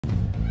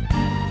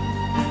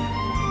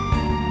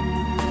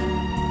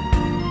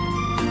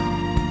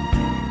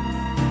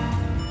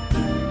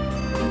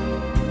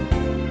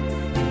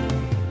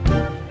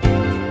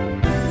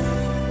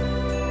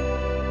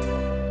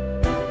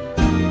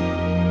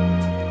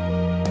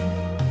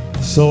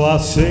So I'll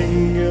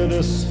sing you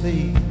to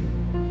sleep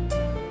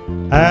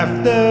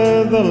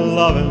after the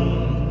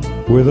lovin'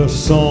 with a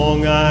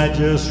song I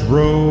just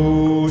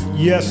wrote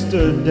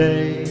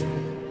yesterday.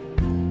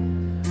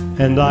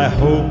 And I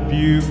hope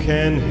you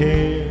can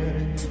hear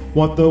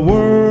what the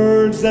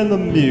words and the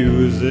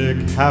music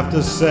have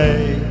to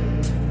say.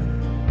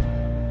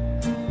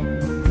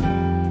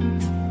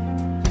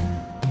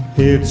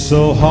 It's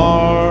so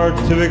hard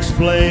to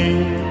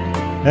explain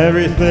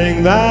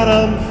everything that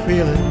I'm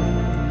feeling.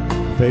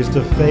 Face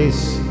to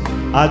face,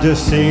 I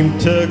just seem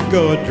to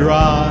go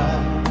dry.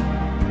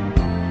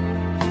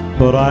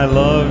 But I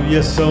love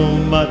you so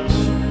much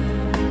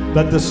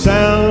that the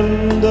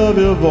sound of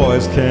your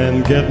voice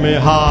can get me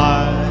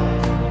high.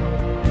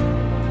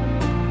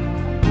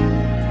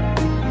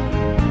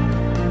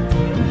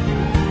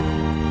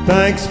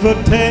 Thanks for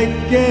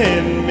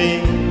taking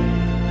me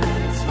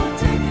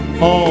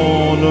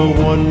on a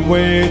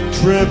one-way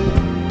trip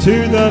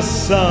to the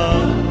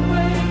sun.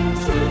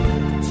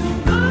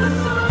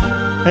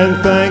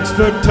 And thanks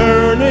for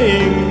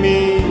turning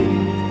me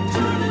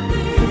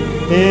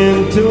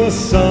into a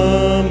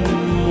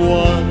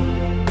someone.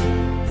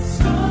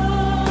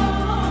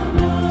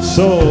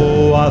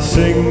 So I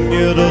sing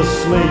you to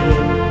sleep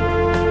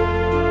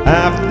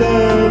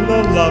after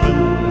the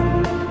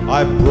lovin'.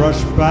 I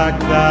brush back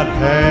that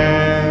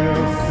hair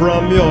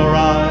from your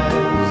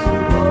eyes,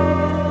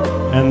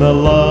 and the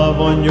love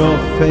on your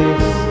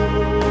face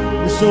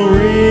is so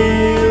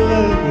real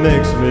that it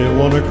makes me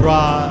want to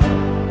cry.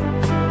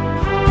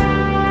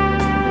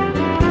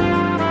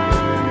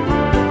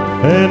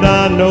 And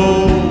I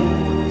know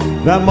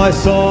that my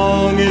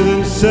song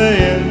isn't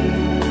saying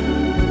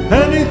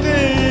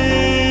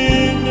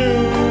anything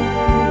new.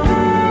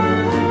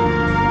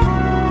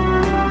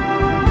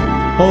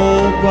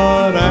 Oh,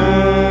 but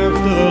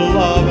after the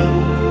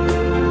lovin',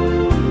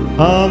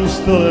 I'm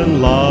still in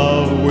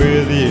love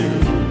with you.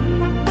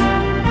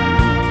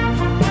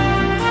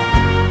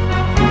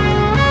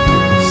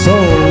 So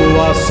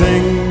I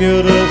sing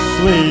you to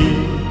sleep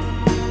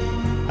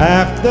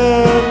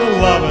after the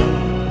lovin'.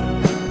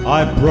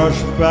 I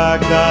brush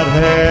back that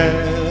hair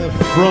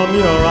from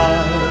your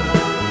eyes,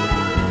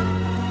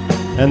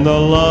 and the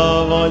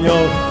love on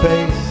your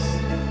face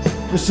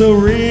is so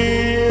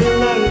real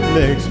that it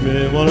makes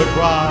me want to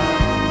cry.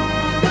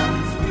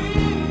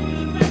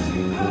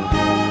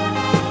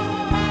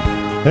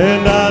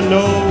 And I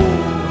know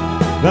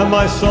that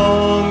my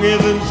song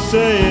isn't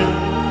saying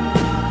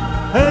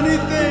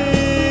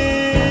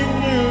anything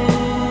new.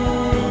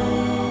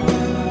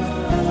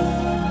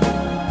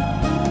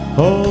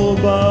 Oh,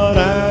 but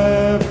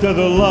after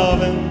the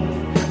lovin',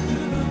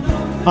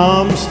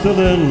 I'm still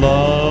in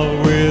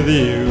love with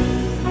you.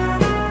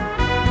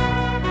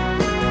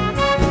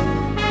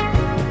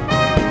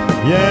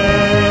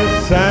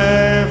 Yes,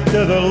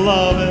 after the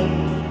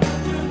lovin',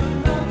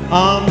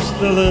 I'm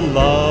still in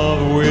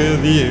love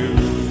with you.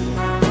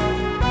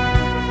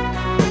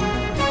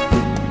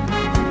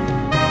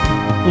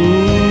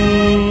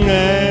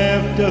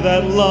 After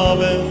that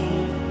lovin',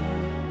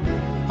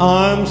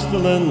 I'm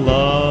still in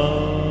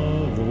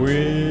love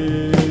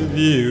with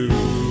you.